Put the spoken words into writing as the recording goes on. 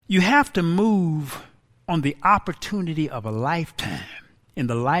You have to move on the opportunity of a lifetime, in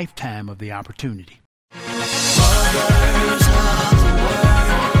the lifetime of the opportunity. Brothers of the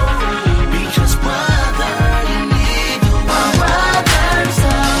world, reach us, brother, you need the world. Brothers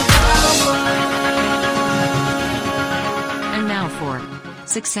of the world. And now for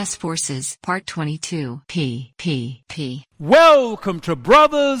Success Forces, Part 22, P.P.P. Welcome to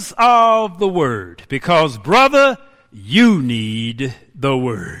Brothers of the Word, because, brother, you need the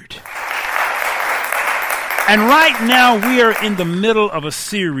Word. And right now we are in the middle of a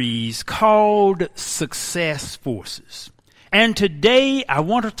series called Success Forces. And today I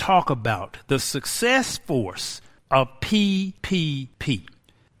want to talk about the success force of P.P.P.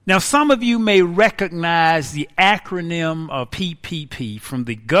 Now, some of you may recognize the acronym of P.P.P. from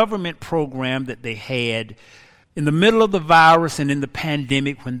the government program that they had in the middle of the virus and in the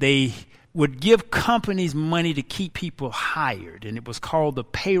pandemic, when they would give companies money to keep people hired, and it was called the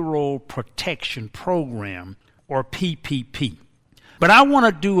Payroll Protection Program, or P.P.P. But I want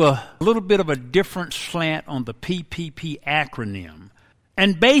to do a little bit of a different slant on the P.P.P. acronym,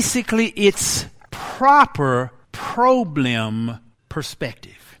 and basically it's proper problem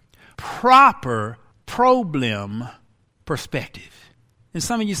perspective. Proper problem perspective. And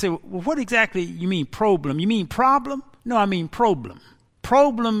some of you say, well, what exactly you mean problem? You mean problem? No, I mean problem.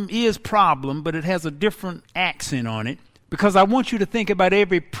 Problem is problem, but it has a different accent on it, because I want you to think about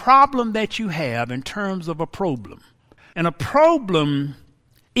every problem that you have in terms of a problem. And a problem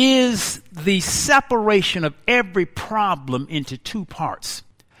is the separation of every problem into two parts.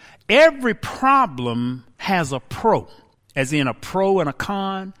 Every problem has a pro, as in a pro and a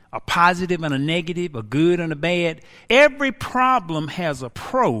con, a positive and a negative, a good and a bad. Every problem has a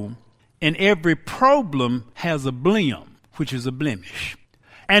pro, and every problem has a blem, which is a blemish.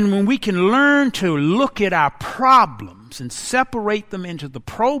 And when we can learn to look at our problems and separate them into the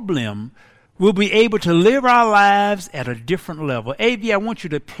problem, we'll be able to live our lives at a different level. AV, I want you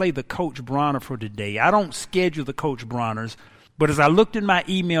to play the Coach Bronner for today. I don't schedule the Coach Bronners, but as I looked in my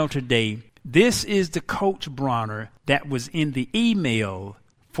email today, this is the Coach Bronner that was in the email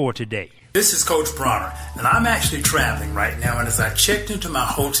for today. This is Coach Bronner, and I'm actually traveling right now, and as I checked into my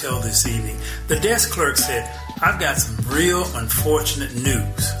hotel this evening, the desk clerk said, I've got some real unfortunate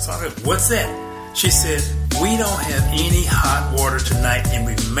news. So I said, what's that? She said, we don't have any hot water tonight, and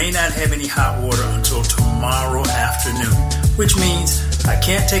we may not have any hot water until tomorrow afternoon, which means I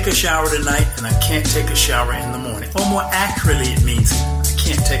can't take a shower tonight, and I can't take a shower in the morning. Or more accurately, it means I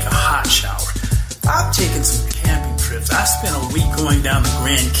can't take a hot shower. I've taken some camping trips. I spent a week going down the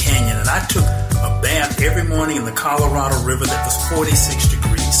Grand Canyon, and I took a bath every morning in the Colorado River that was 46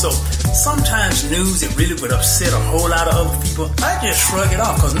 degrees. So sometimes news that really would upset a whole lot of other people, I just shrug it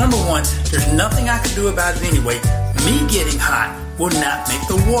off, because number one, there's nothing I can do about it anyway. Me getting hot will not make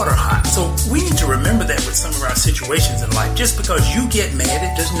the water hot. So we need to remember that with some of our situations in life. Just because you get mad,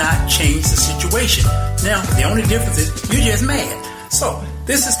 it does not change the situation. Now, the only difference is you're just mad. So,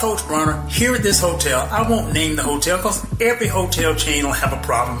 this is Coach Bronner here at this hotel. I won't name the hotel because every hotel chain will have a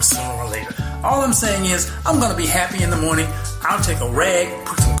problem sooner or later. All I'm saying is I'm going to be happy in the morning. I'll take a rag,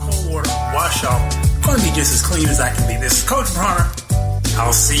 put some cold water, wash off. I'm going to be just as clean as I can be. This is Coach Bronner.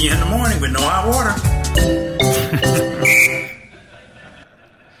 I'll see you in the morning with no hot water.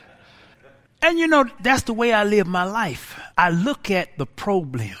 And you know, that's the way I live my life. I look at the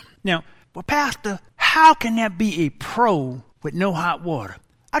problem. Now, well, Pastor, how can that be a pro with no hot water?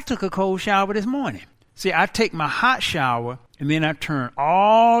 I took a cold shower this morning. See, I take my hot shower, and then I turn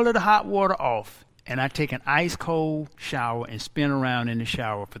all of the hot water off, and I take an ice cold shower and spin around in the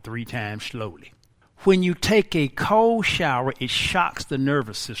shower for 3 times slowly. When you take a cold shower, it shocks the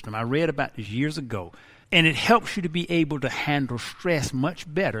nervous system. I read about this years ago, and it helps you to be able to handle stress much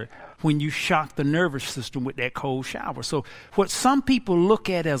better when you shock the nervous system with that cold shower. So what some people look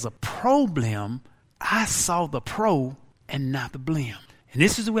at as a problem, I saw the pro and not the blem. And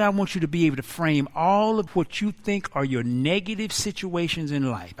this is the way I want you to be able to frame all of what you think are your negative situations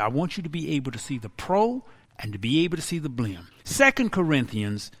in life. I want you to be able to see the pro and to be able to see the blem. 2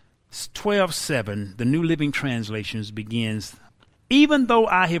 Corinthians 12:7, the New Living Translations begins, even though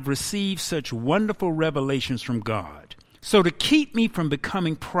I have received such wonderful revelations from God, so to keep me from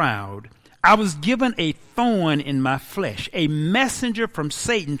becoming proud, I was given a thorn in my flesh, a messenger from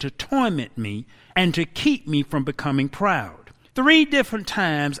Satan to torment me and to keep me from becoming proud. 3 different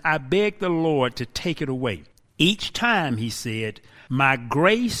times I begged the Lord to take it away. Each time he said, my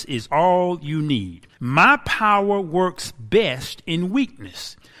grace is all you need. My power works best in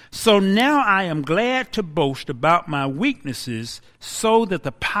weakness. So now I am glad to boast about my weaknesses so that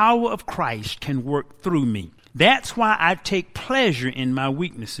the power of Christ can work through me. That's why I take pleasure in my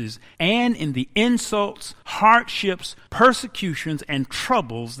weaknesses and in the insults, hardships, persecutions, and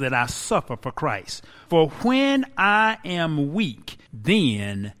troubles that I suffer for Christ. For when I am weak,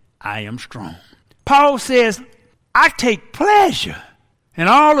 then I am strong. Paul says, I take pleasure in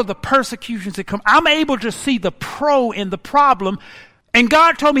all of the persecutions that come. I'm able to see the pro in the problem. And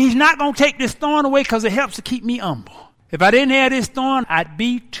God told me he's not going to take this thorn away because it helps to keep me humble. If I didn't have this thorn, I'd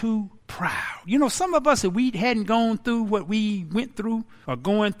be too proud. You know, some of us, if we hadn't gone through what we went through or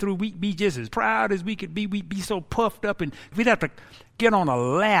going through, we'd be just as proud as we could be. We'd be so puffed up, and we'd have to get on a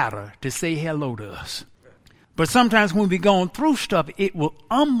ladder to say hello to us. But sometimes when we're going through stuff, it will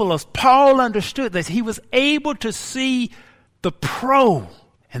humble us. Paul understood this. He was able to see the pro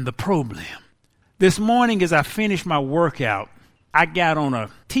and the problem. This morning as I finished my workout, I got on a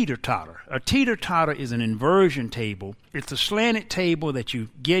teeter-totter. A teeter-totter is an inversion table. It's a slanted table that you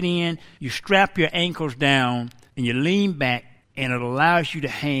get in, you strap your ankles down, and you lean back, and it allows you to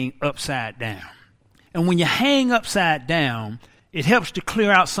hang upside down. And when you hang upside down, it helps to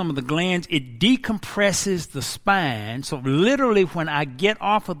clear out some of the glands. It decompresses the spine. So literally when I get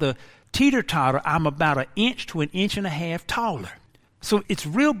off of the teeter-totter, I'm about 1 inch to 1.5 inches taller. So it's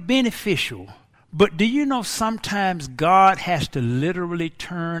real beneficial. But do you know sometimes God has to literally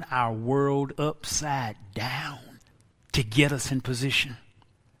turn our world upside down to get us in position?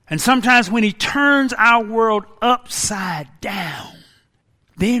 And sometimes when he turns our world upside down,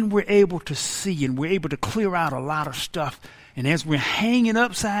 then we're able to see and we're able to clear out a lot of stuff. And as we're hanging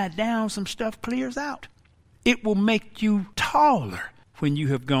upside down, some stuff clears out. It will make you taller when you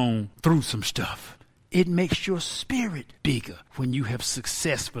have gone through some stuff. It makes your spirit bigger when you have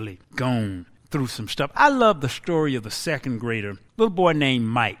successfully gone through some stuff. I love the story of the second grader, little boy named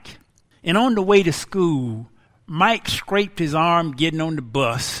Mike. And on the way to school, Mike scraped his arm getting on the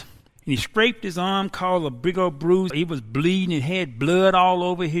bus. And he scraped his arm, caused a big old bruise. He was bleeding and had blood all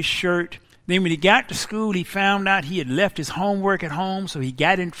over his shirt. Then when he got to school, he found out he had left his homework at home, so he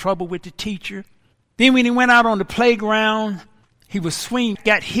got in trouble with the teacher. Then when he went out on the playground, he was swinging,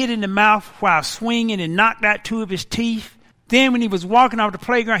 got hit in the mouth while swinging and knocked out 2 of his teeth. Then when he was walking off the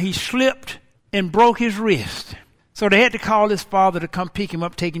playground, he slipped and broke his wrist. So they had to call his father to come pick him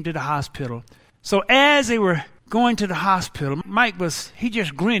up, take him to the hospital. So as they were going to the hospital, Mike he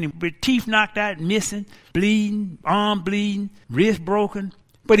just grinning with teeth knocked out, missing, bleeding, arm bleeding, wrist broken.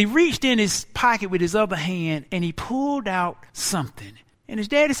 But he reached in his pocket with his other hand and he pulled out something. And his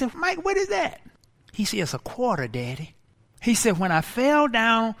daddy said, Mike, what is that? He said, it's a quarter, Daddy. He said, when I fell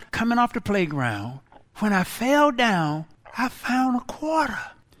down coming off the playground, when I fell down, I found a quarter.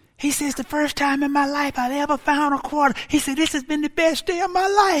 He says, the first time in my life I ever found a quarter. He said, this has been the best day of my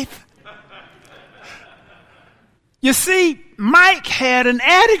life. You see, Mike had an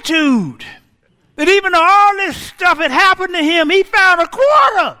attitude that even though all this stuff had happened to him, he found a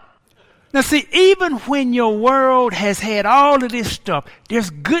quarter. Now see, even when your world has had all of this stuff,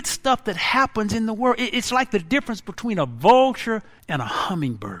 there's good stuff that happens in the world. It's like the difference between a vulture and a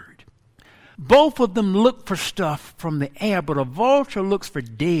hummingbird. Both of them look for stuff from the air, but a vulture looks for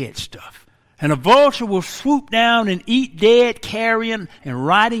dead stuff. And a vulture will swoop down and eat dead carrion and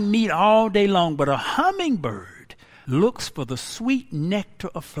rotting meat all day long. But a hummingbird looks for the sweet nectar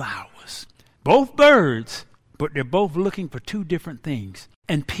of flowers. Both birds, but they're both looking for 2 different things.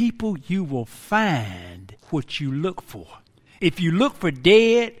 And people, you will find what you look for. If you look for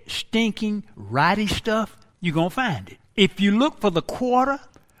dead, stinking, rotty stuff, you're going to find it. If you look for the quarter,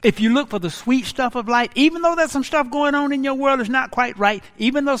 if you look for the sweet stuff of life, even though there's some stuff going on in your world that's not quite right,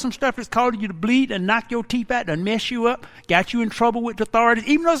 even though some stuff is causing you to bleed and knock your teeth out and mess you up, got you in trouble with the authorities,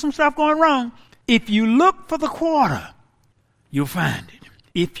 even though some stuff going wrong, if you look for the quarter, you'll find it.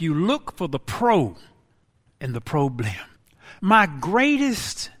 If you look for the pro and the pro-blem. My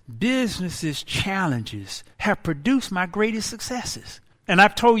greatest business challenges have produced my greatest successes. And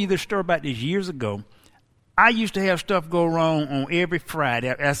I've told you this story about this years ago. I used to have stuff go wrong on every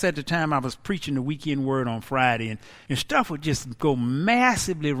Friday. I said at the time I was preaching the weekend word on Friday, and stuff would just go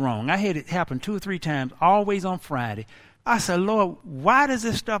massively wrong. I had it happen 2 or 3 times, always on Friday. I said, Lord, why does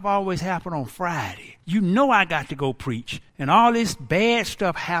this stuff always happen on Friday? You know I got to go preach, and all this bad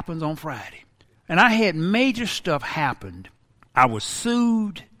stuff happens on Friday. And I had major stuff happen. I was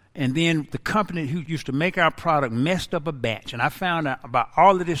sued. And then the company who used to make our product messed up a batch. And I found out about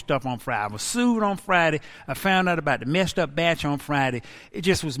all of this stuff on Friday. I was sued on Friday. I found out about the messed up batch on Friday. It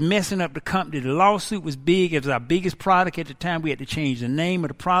just was messing up the company. The lawsuit was big. It was our biggest product at the time. We had to change the name of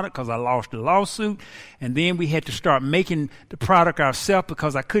the product because I lost the lawsuit. And then we had to start making the product ourselves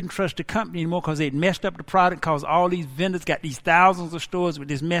because I couldn't trust the company anymore because they'd messed up the product because all these vendors got these thousands of stores with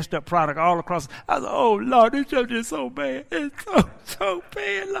this messed up product all across. I was like, oh, Lord, this stuff is so bad. It's so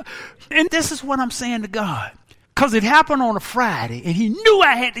bad, Lord. And this is what I'm saying to God. Because it happened on a Friday, and he knew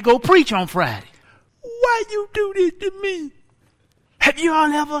I had to go preach on Friday. Why you do this to me? Have you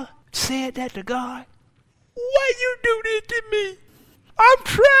all ever said that to God? Why you do this to me? I'm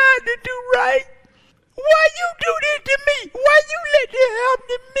trying to do right. Why you do this to me? Why you let this happen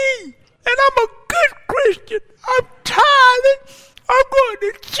to me? And I'm a good Christian. I'm tired. I'm going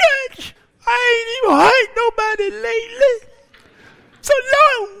to church. I ain't even hurt nobody lately. So,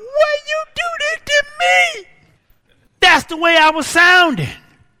 Lord, why you do this to me? That's the way I was sounding.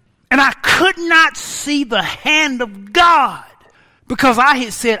 And I could not see the hand of God because I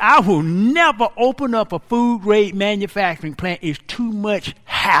had said, I will never open up a food-grade manufacturing plant. It's too much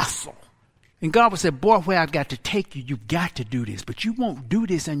hassle. And God would say, boy, where I've got to take you, you've got to do this. But you won't do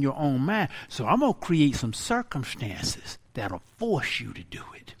this in your own mind. So I'm going to create some circumstances that'll force you to do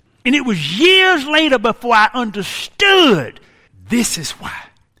it. And it was years later before I understood this is why.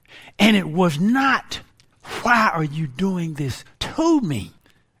 And it was not, why are you doing this to me?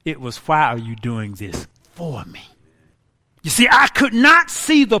 It was, why are you doing this for me? You see, I could not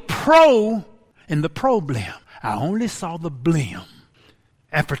see the pro in the problem. I only saw the blem.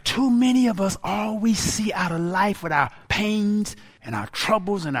 And for too many of us, all we see out of life with our pains and our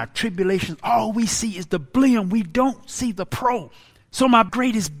troubles and our tribulations, all we see is the blem. We don't see the pro. So my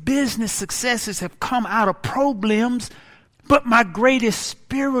greatest business successes have come out of problems. But my greatest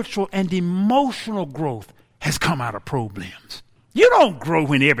spiritual and emotional growth has come out of problems. You don't grow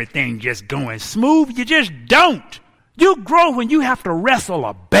when everything just going smooth. You just don't. You grow when you have to wrestle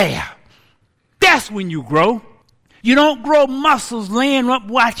a bear. That's when you grow. You don't grow muscles laying up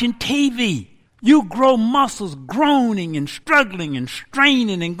watching TV. You grow muscles groaning and struggling and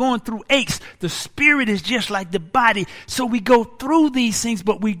straining and going through aches. The spirit is just like the body. So we go through these things,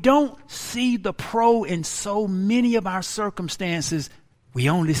 but we don't see the pro in so many of our circumstances. We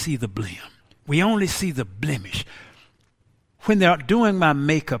only see the blem. We only see the blemish. When they're doing my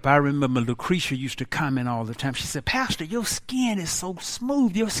makeup, I remember Lucretia used to comment all the time. She said, Pastor, your skin is so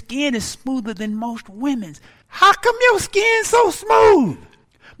smooth. Your skin is smoother than most women's. How come your skin so smooth?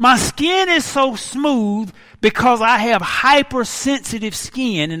 My skin is so smooth because I have hypersensitive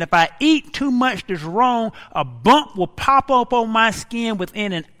skin, and if I eat too much that's wrong, a bump will pop up on my skin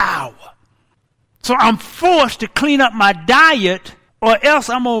within an hour. So I'm forced to clean up my diet, or else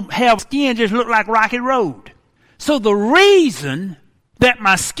I'm going to have skin just look like Rocky Road. So the reason that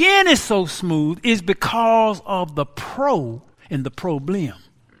my skin is so smooth is because of the pro and the problem.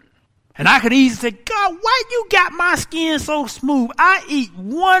 And I could easily say, God, why you got my skin so smooth? I eat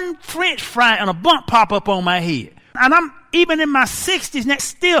one French fry and a bump pop up on my head. And I'm even in my 60s now,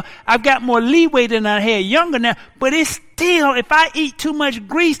 still, I've got more leeway than I had younger now. But it's still, if I eat too much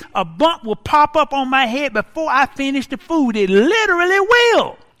grease, a bump will pop up on my head before I finish the food. It literally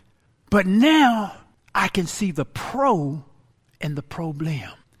will. But now I can see the pro and the problem.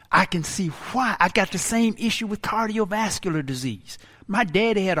 I can see why. I got the same issue with cardiovascular disease. My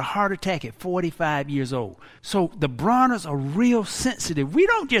daddy had a heart attack at 45 years old. So the Bronners are real sensitive. We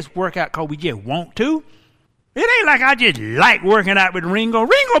don't just work out because we just want to. It ain't like I just like working out with Ringo.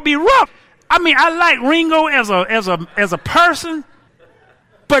 Ringo be rough. I mean, I like Ringo as a person.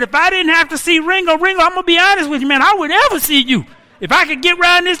 But if I didn't have to see Ringo, I'm going to be honest with you, man, I would never see you. If I could get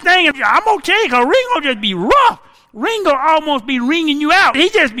around this thing, I'm okay because Ringo just be rough. Ringo almost be wringing you out. He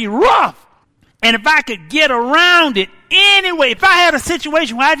just be rough. And if I could get around it anyway, if I had a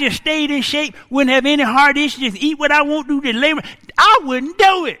situation where I just stayed in shape, wouldn't have any heart issues, just eat what I want to do, just labor, I wouldn't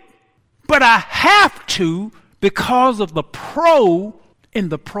do it. But I have to because of the pro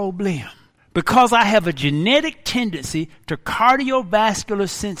and the problem. Because I have a genetic tendency to cardiovascular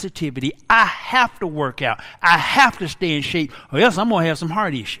sensitivity, I have to work out. I have to stay in shape, or else I'm going to have some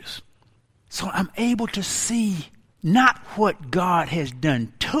heart issues. So I'm able to see not what God has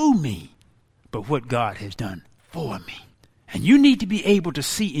done to me, but what God has done for me. And you need to be able to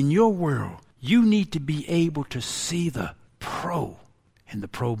see in your world, you need to be able to see the pro and the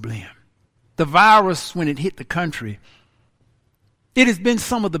problem. The virus, when it hit the country, it has been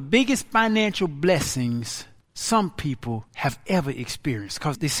some of the biggest financial blessings some people have ever experienced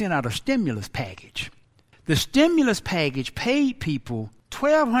because they sent out a stimulus package. The stimulus package paid people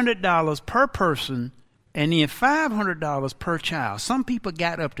 $1,200 per person, and then $500 per child. Some people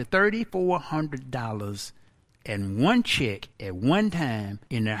got up to $3,400 in one check at one time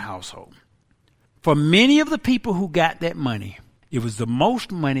in their household. For many of the people who got that money, it was the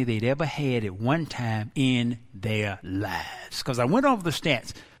most money they'd ever had at one time in their lives. Because I went over the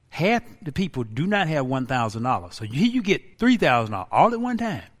stats. Half the people do not have $1,000. So here you get $3,000 all at one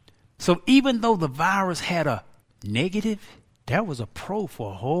time. So even though the virus had a negative, that was a pro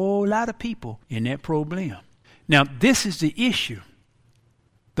for a whole lot of people in that pro-blem. Now, this is the issue.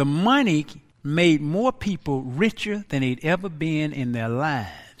 The money made more people richer than they'd ever been in their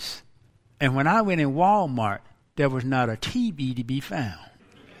lives. And when I went in Walmart, there was not a TV to be found.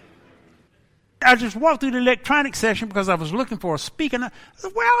 I just walked through the electronics section because I was looking for a speaker. And I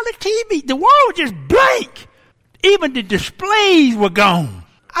said, where are all the TV? The wall was just blank. Even the displays were gone.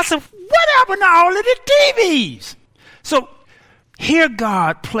 I said, what happened to all of the TVs? So here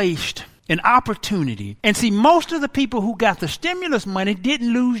God placed an opportunity. And see, most of the people who got the stimulus money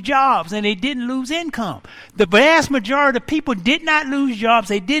didn't lose jobs and they didn't lose income. The vast majority of people did not lose jobs.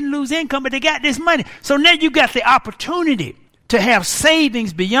 They didn't lose income, but they got this money. So now you got the opportunity to have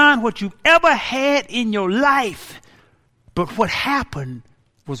savings beyond what you've ever had in your life. But what happened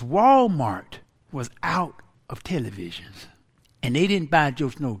was Walmart was out of televisions. And they didn't buy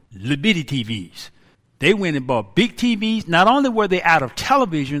just no little bitty TVs. They went and bought big TVs. Not only were they out of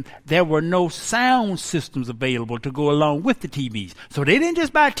television, there were no sound systems available to go along with the TVs. So they didn't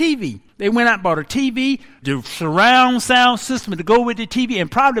just buy a TV. They went out and bought a TV, the surround sound system to go with the TV, and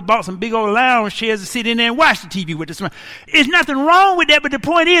probably bought some big old lounge chairs to sit in there and watch the TV with the surround. There's nothing wrong with that, but the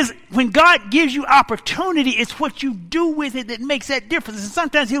point is, when God gives you opportunity, it's what you do with it that makes that difference. And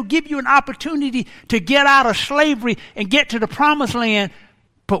sometimes he'll give you an opportunity to get out of slavery and get to the promised land.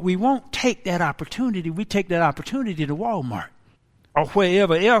 But we won't take that opportunity. We take that opportunity to Walmart or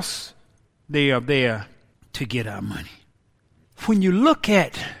wherever else they are there to get our money. When you look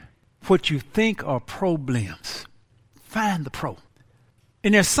at what you think are pro-blems, find the pro.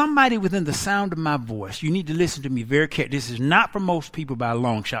 And there's somebody within the sound of my voice. You need to listen to me very carefully. This is not for most people by a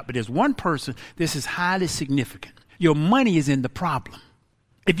long shot, but there's one person, this is highly significant. Your money is in the problem.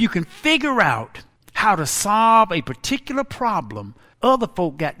 If you can figure out how to solve a particular problem, other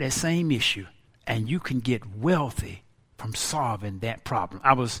folk got that same issue, and you can get wealthy from solving that problem.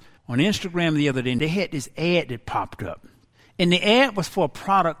 I was on Instagram the other day, and they had this ad that popped up. And the ad was for a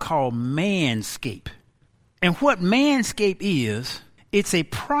product called Manscaped. And what Manscaped is, it's a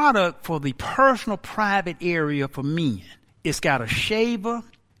product for the personal private area for men. It's got a shaver,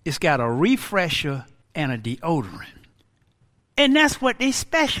 it's got a refresher, and a deodorant. And that's what they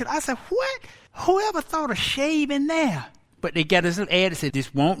special. I said, what? Whoever thought of shaving there? But they got this little ad that said,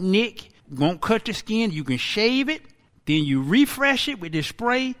 this won't nick, won't cut your skin. You can shave it, then you refresh it with this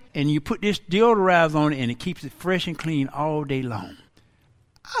spray, and you put this deodorizer on it, and it keeps it fresh and clean all day long.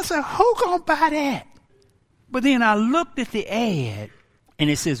 I said, who gonna buy that? But then I looked at the ad,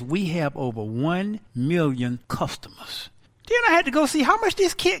 and it says, we have over 1 million customers. Then I had to go see how much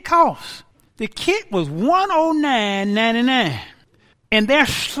this kit costs. The kit was $109.99. And their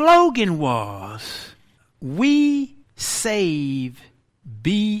slogan was, we save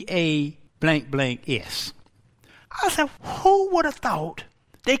B-A blank blank S. I said, who would have thought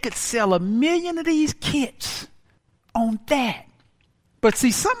they could sell 1 million of these kits on that? But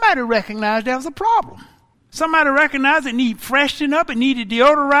see, somebody recognized there was a problem. Somebody recognized it needed freshening up, it needed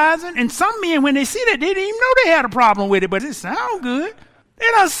deodorizing. And some men, when they see that, they didn't even know they had a problem with it, but it sounds good.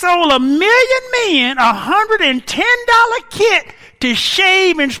 They done sold 1 million men a $110 kit to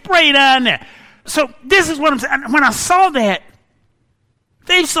shave and spray down there. So this is what I'm saying. When I saw that,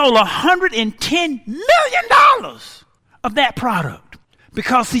 they sold $110 million of that product.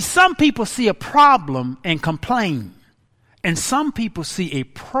 Because, see, some people see a problem and complain. And some people see a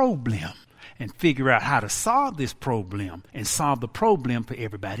problem and figure out how to solve this problem and solve the problem for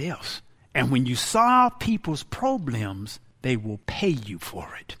everybody else. And when you solve people's problems, they will pay you for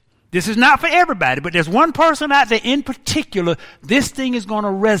it. This is not for everybody, but there's one person out there in particular this thing is going to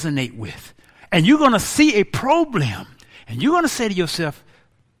resonate with. And you're going to see a problem, and you're going to say to yourself,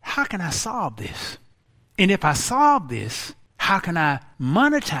 how can I solve this? And if I solve this, how can I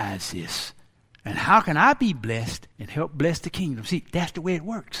monetize this? And how can I be blessed and help bless the kingdom? See, that's the way it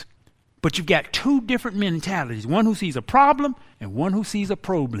works. But you've got two different mentalities, one who sees a problem and one who sees a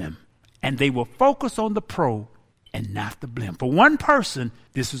problem. And they will focus on the pro and not the blem. For one person,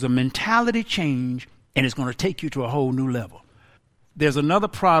 this is a mentality change, and it's going to take you to a whole new level. There's another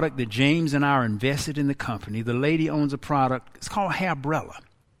product that James and I are invested in the company. The lady owns a product. It's called Hairbrella.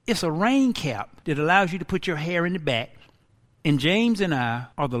 It's a rain cap that allows you to put your hair in the back, And James and I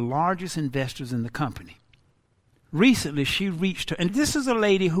are the largest investors in the company. Recently, she reached her, and this is a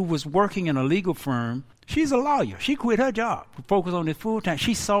lady who was working in a legal firm. She's a lawyer. She quit her job to focus on this full time.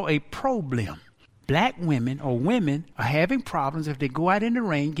 She saw a problem. Black women or women are having problems if they go out in the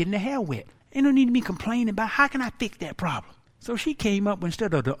rain getting their hair wet. They don't need to be complaining about how can I fix that problem. So she came up,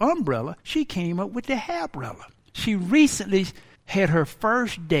 instead of the umbrella, she came up with the hair umbrella. She recently had her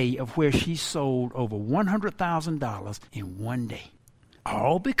first day of where she sold over $100,000 in one day.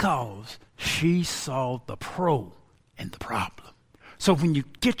 All because she saw the pro and the problem. So when you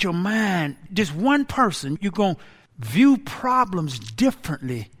get your mind, just one person, you're going to view problems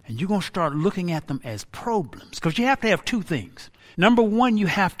differently, and you're going to start looking at them as problems. Because you have to have two things. Number one, you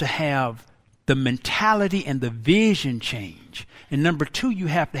have to have the mentality and the vision change. And number two, you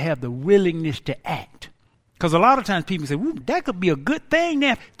have to have the willingness to act. Because a lot of times people say, "Ooh, that could be a good thing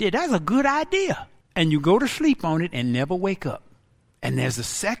there. Yeah, that's a good idea." And you go to sleep on it and never wake up. And there's a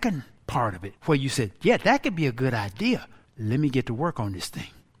second part of it where you said, "Yeah, that could be a good idea. Let me get to work on this thing."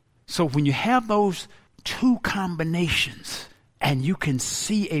 So when you have those two combinations and you can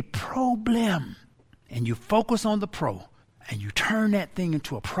see a problem and you focus on the pro and you turn that thing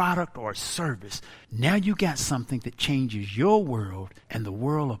into a product or a service, now you got something that changes your world and the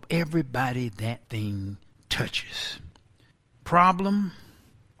world of everybody that thing touches. Problem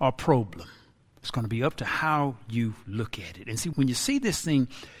or problem? It's going to be up to how you look at it. And see, when you see this thing,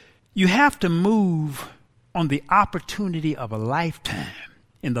 you have to move on the opportunity of a lifetime,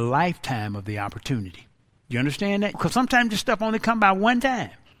 in the lifetime of the opportunity. You understand that? Because sometimes this stuff only comes by one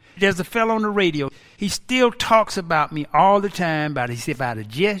time. There's a fellow on the radio. He still talks about me all the time. He said, if I'd have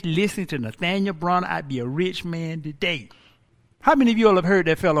just listened to Nathaniel Bronner, I'd be a rich man today. How many of you all have heard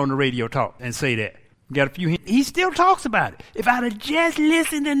that fellow on the radio talk and say that? Got a few. He still talks about it. If I'd have just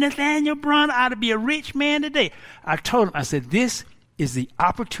listened to Nathaniel Bronner, I'd be a rich man today. I told him, I said, this is the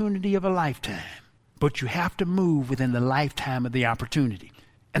opportunity of a lifetime. But you have to move within the lifetime of the opportunity.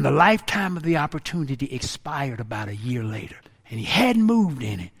 And the lifetime of the opportunity expired about a year later. And he hadn't moved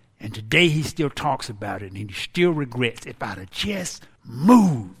in it. And today he still talks about it. And he still regrets, if I'd have just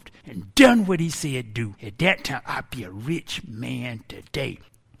moved and done what he said do, at that time, I'd be a rich man today.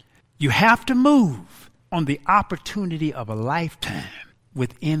 You have to move on the opportunity of a lifetime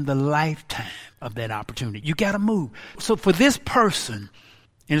within the lifetime of that opportunity. You got to move. So for this person,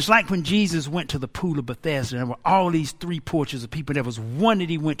 and it's like when Jesus went to the pool of Bethesda, there were all these three porches of people. There was one that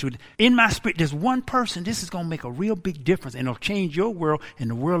he went to. In my spirit, there's one person. This is going to make a real big difference, and it'll change your world and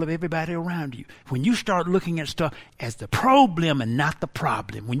the world of everybody around you. When you start looking at stuff as the problem and not the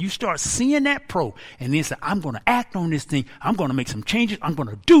problem, when you start seeing that pro and then say, I'm going to act on this thing, I'm going to make some changes, I'm going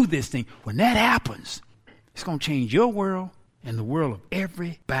to do this thing. When that happens, it's going to change your world and the world of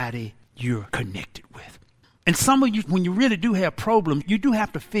everybody you're connected with. And some of you, when you really do have problems, you do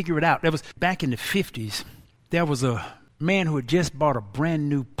have to figure it out. There was, back in the 50s, there was a man who had just bought a brand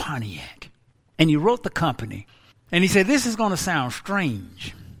new Pontiac. And he wrote the company. And he said, this is going to sound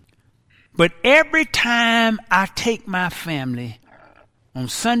strange, but every time I take my family on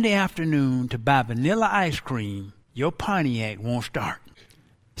Sunday afternoon to buy vanilla ice cream, your Pontiac won't start.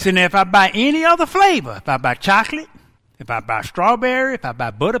 So now if I buy any other flavor, if I buy chocolate, if I buy strawberry, if I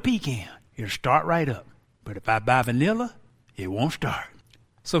buy butter pecan, it'll start right up. But if I buy vanilla, it won't start.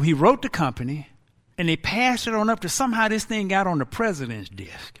 So he wrote the company, and they passed it on up to somehow this thing got on the president's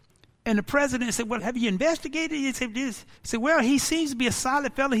desk. And the president said, well, have you investigated? He said, this. He said, well, he seems to be a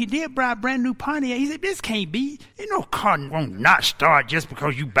solid fellow. He did buy a brand new Pontiac. He said, this can't be. You know, car won't not start just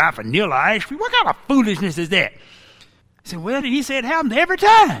because you buy vanilla ice cream. What kind of foolishness is that? He said, well, he said, it happens every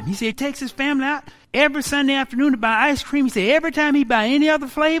time. He said, he takes his family out every Sunday afternoon to buy ice cream. He said, every time he buy any other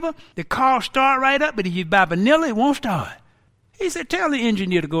flavor, the car start right up, but if you buy vanilla, it won't start. He said, tell the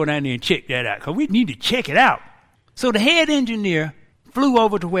engineer to go down there and check that out, because we need to check it out. So the head engineer flew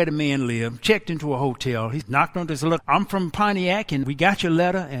over to where the man lived, checked into a hotel. He knocked on this, look, I'm from Pontiac, and we got your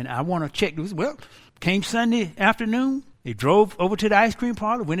letter, and I want to check this. Well, came Sunday afternoon. They drove over to the ice cream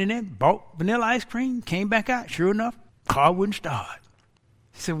parlor, went in there, bought vanilla ice cream, came back out. Sure enough, car wouldn't start.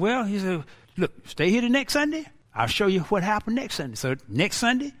 He said, well, look, stay here the next Sunday. I'll show you what happened next Sunday. So next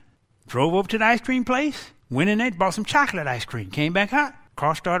Sunday, drove over to the ice cream place, went in there, bought some chocolate ice cream, came back out,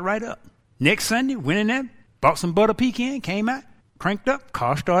 car started right up. Next Sunday, went in there, bought some butter pecan, came out, cranked up,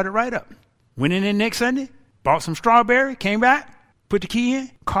 car started right up. Went in there next Sunday, bought some strawberry, came back, put the key in,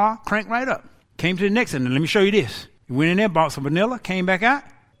 car cranked right up. Came to the next Sunday, let me show you this. Went in there, bought some vanilla, came back out,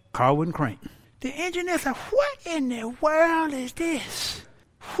 car wouldn't crank. The engineer said, what in the world is this?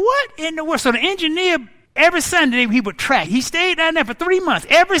 What in the world? So the engineer, every Sunday he would track. He stayed down there for 3 months.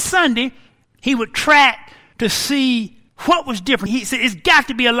 Every Sunday he would track to see What was different? He said, it's got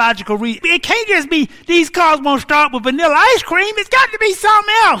to be a logical reason. It can't just be these cars won't start with vanilla ice cream. It's got to be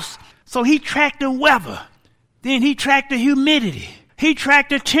something else. So he tracked the weather. Then he tracked the humidity. He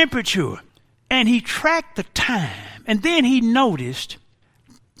tracked the temperature. And he tracked the time. And then he noticed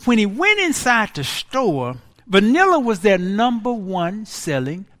when he went inside the store, vanilla was their number one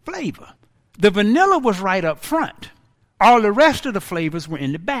selling flavor. The vanilla was right up front. All the rest of the flavors were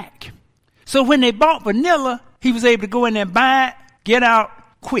in the back. So when they bought vanilla, he was able to go in there and buy it, get out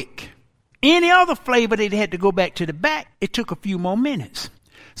quick. Any other flavor, they had to go back to the back. It took a few more minutes.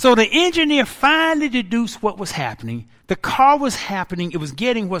 So the engineer finally deduced what was happening. The car was happening. It was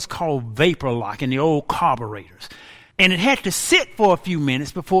getting what's called vapor lock in the old carburetors. And it had to sit for a few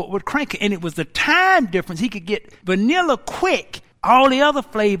minutes before it would crank it. And it was the time difference. He could get vanilla quick. All the other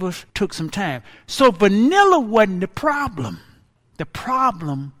flavors took some time. So vanilla wasn't the problem. The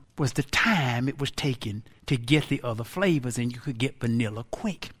problem was the time it was taking to get the other flavors, and you could get vanilla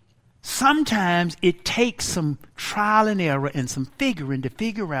quick. Sometimes it takes some trial and error and some figuring to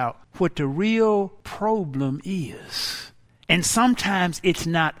figure out what the real problem is. And sometimes it's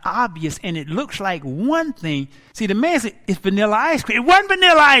not obvious, and it looks like one thing. See, the man said, it's vanilla ice cream. It wasn't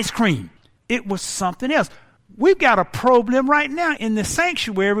vanilla ice cream. It was something else. We've got a problem right now in the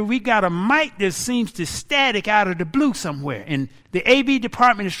sanctuary. We got a mic that seems to static out of the blue somewhere. And the AV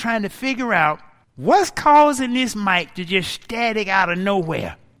department is trying to figure out what's causing this mic to just static out of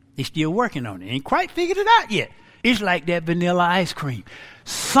nowhere. They're still working on it. Ain't quite figured it out yet. It's like that vanilla ice cream.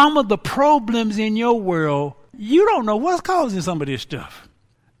 Some of the problems in your world, you don't know what's causing some of this stuff.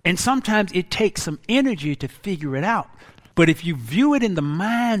 And sometimes it takes some energy to figure it out. But if you view it in the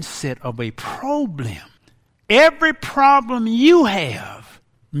mindset of a problem, every problem you have,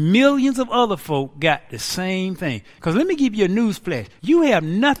 millions of other folk got the same thing. Because let me give you a news flash. You have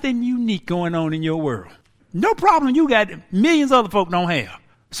nothing unique going on in your world. No problem you got millions of other folk don't have.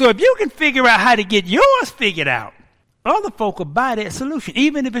 So if you can figure out how to get yours figured out, other folk will buy that solution,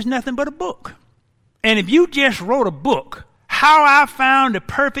 even if it's nothing but a book. And if you just wrote a book, How I Found the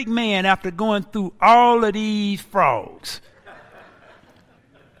Perfect Man After Going Through All of These Frogs.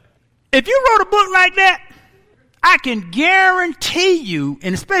 If you wrote a book like that, I can guarantee you,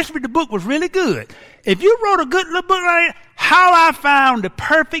 and especially if the book was really good, if you wrote a good little book like that, How I Found the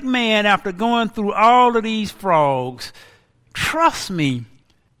Perfect Man After Going Through All of These Frogs, trust me,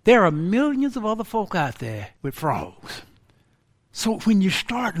 there are millions of other folk out there with frogs. So when you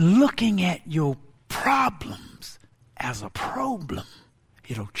start looking at your problems as a problem,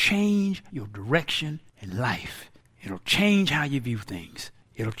 it'll change your direction in life. It'll change how you view things.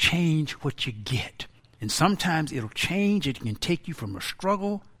 It'll change what you get. And sometimes it'll change. It can take you from a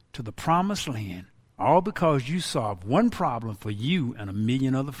struggle to the promised land, all because you solved one problem for you and a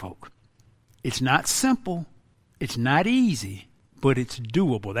million other folk. It's not simple. It's not easy, but it's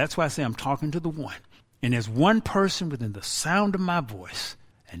doable. That's why I say I'm talking to the one. And there's one person within the sound of my voice,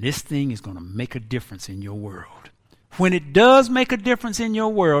 and this thing is going to make a difference in your world. When it does make a difference in your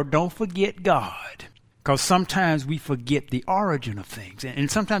world, don't forget God. Because sometimes we forget the origin of things. And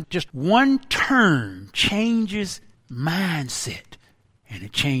sometimes just one turn changes mindset. And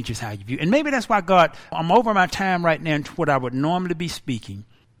it changes how you view. And maybe that's why God, I'm over my time right now to what I would normally be speaking.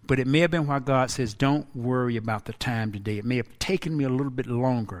 But it may have been why God says, don't worry about the time today. It may have taken me a little bit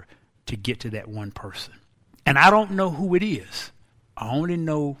longer to get to that one person. And I don't know who it is. I only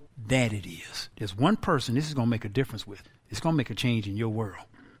know that it is. There's one person this is going to make a difference with. It's going to make a change in your world.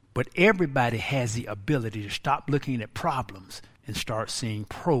 But everybody has the ability to stop looking at problems and start seeing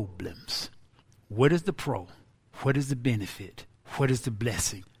pro-blems. What is the pro? What is the benefit? What is the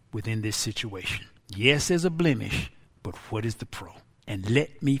blessing within this situation? Yes, there's a blemish, but what is the pro? And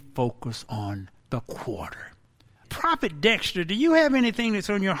let me focus on the quarter. Prophet Dexter, do you have anything that's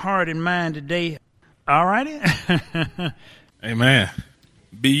on your heart and mind today? All righty. Amen.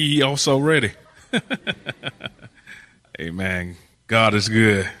 Be ye also ready. Amen. God is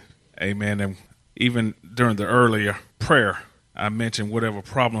good. Amen. And even during the earlier prayer, I mentioned whatever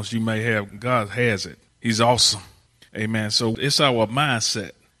problems you may have, God has it. He's awesome. Amen. So it's our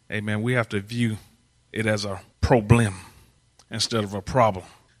mindset. Amen. We have to view it as a problem instead of a problem.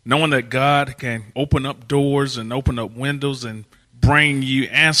 Knowing that God can open up doors and open up windows and bring you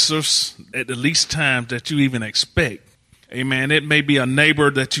answers at the least times that you even expect. Amen. It may be a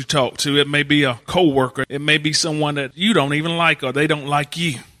neighbor that you talk to. It may be a coworker. It may be someone that you don't even like or they don't like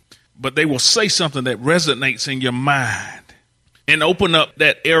you. But they will say something that resonates in your mind and open up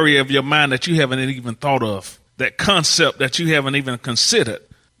that area of your mind that you haven't even thought of, that concept that you haven't even considered,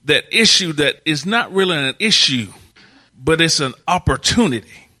 that issue that is not really an issue, but it's an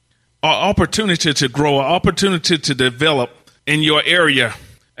opportunity. an opportunity to grow, an opportunity to develop in your area.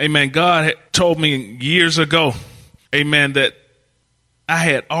 Amen. God had told me years ago, amen, that I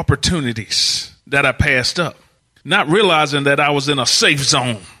had opportunities that I passed up, not realizing that I was in a safe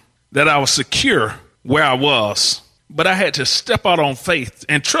zone, that I was secure where I was. But I had to step out on faith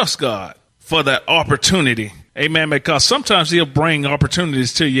and trust God for that opportunity. Amen. Because sometimes he'll bring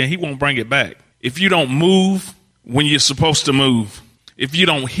opportunities to you and he won't bring it back. If you don't move when you're supposed to move, if you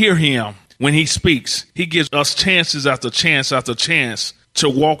don't hear him when he speaks, he gives us chances after chance after chance to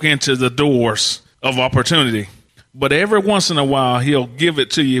walk into the doors of opportunity. But every once in a while, he'll give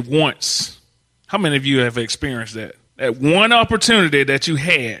it to you once. How many of you have experienced that? That one opportunity that you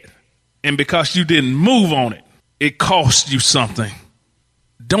had, and because you didn't move on it, it cost you something.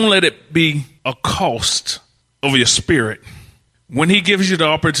 Don't let it be a cost of your spirit. When he gives you the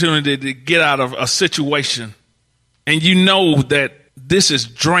opportunity to get out of a situation, and you know that this is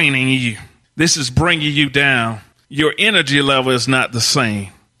draining you, this is bringing you down, your energy level is not the same,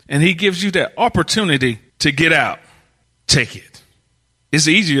 and he gives you that opportunity to get out, take it. It's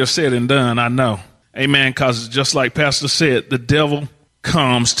easier said than done, I know. Amen, because just like Pastor said, the devil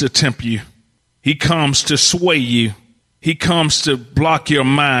comes to tempt you. He comes to sway you. He comes to block your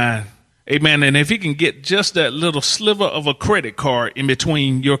mind. Amen, and if he can get just that little sliver of a credit card in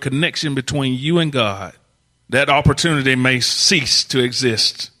between your connection between you and God, that opportunity may cease to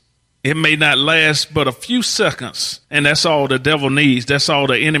exist. It may not last but a few seconds, and that's all the devil needs. That's all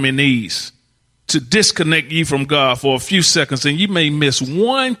the enemy needs, to disconnect you from God for a few seconds, and you may miss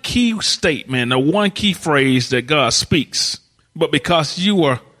one key statement or one key phrase that God speaks. But because you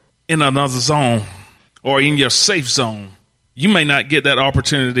are in another zone or in your safe zone, you may not get that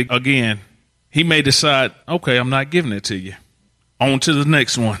opportunity again. He may decide, okay, I'm not giving it to you. On to the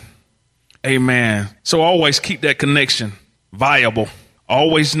next one. Amen. So always keep that connection viable.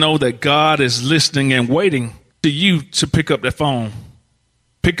 Always know that God is listening and waiting to you to pick up the phone.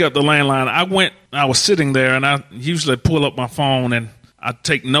 Pick up the landline. I was sitting there, and I usually pull up my phone and I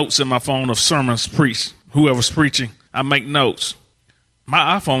take notes in my phone of sermons preached, whoever's preaching. I make notes.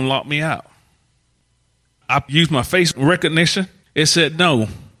 My iPhone locked me out. I used my face recognition. It said, no,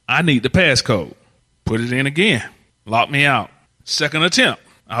 I need the passcode. Put it in again. Locked me out. Second attempt,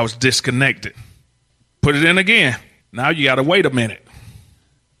 I was disconnected. Put it in again. Now you got to wait a minute.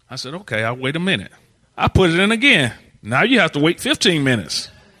 I said, okay, I'll wait a minute. I put it in again. Now you have to wait 15 minutes.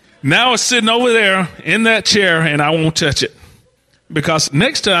 Now it's sitting over there in that chair, and I won't touch it. Because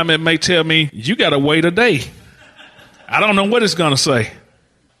next time it may tell me, you got to wait a day. I don't know what it's going to say.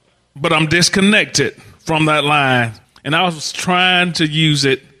 But I'm disconnected from that line. And I was trying to use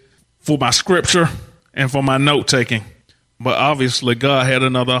it for my scripture and for my note taking. But obviously God had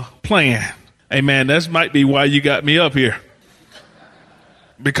another plan. Amen. That might be why you got me up here.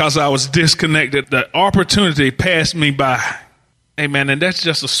 Because I was disconnected. The opportunity passed me by. Amen. And that's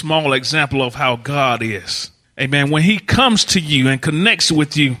just a small example of how God is. Amen. When he comes to you and connects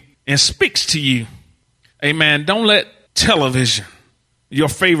with you and speaks to you, amen, don't let television, your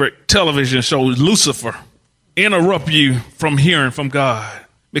favorite television show, Lucifer, interrupt you from hearing from God,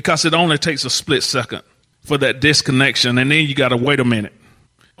 because it only takes a split second for that disconnection, and then you got to wait a minute.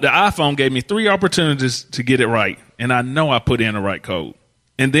 The iPhone gave me 3 opportunities to get it right, and I know I put in the right code.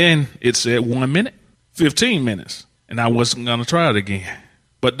 And then it said 1 minute, 15 minutes, and I wasn't going to try it again.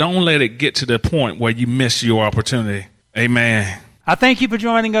 But don't let it get to the point where you miss your opportunity. Amen. I thank you for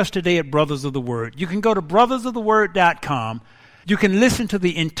joining us today at Brothers of the Word. You can go to brothersoftheword.com. You can listen to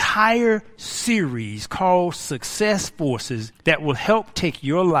the entire series called Success Forces that will help take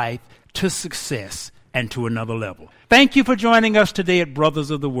your life to success and to another level. Thank you for joining us today at Brothers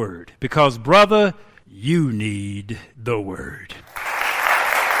of the Word, because, brother, you need the Word.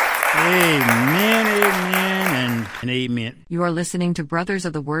 Amen, amen, and amen. You are listening to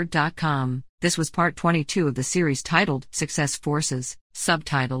brothersoftheword.com. This was part 22 of the series titled Success Forces,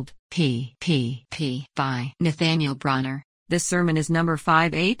 subtitled P.P.P. by Nathaniel Bronner. This sermon is number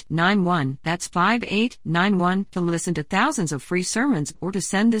 5891. That's 5891. To listen to thousands of free sermons or to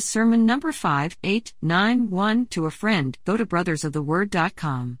send this sermon number 5891 to a friend, go to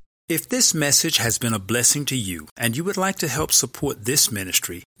brothersoftheword.com. If this message has been a blessing to you and you would like to help support this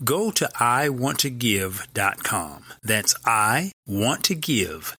ministry, go to iwanttogive.com. That's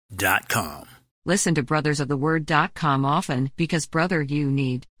iwanttogive.com. Listen to brothersoftheword.com often, because, brother, you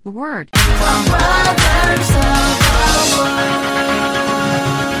need the Word. Brothers of the Word.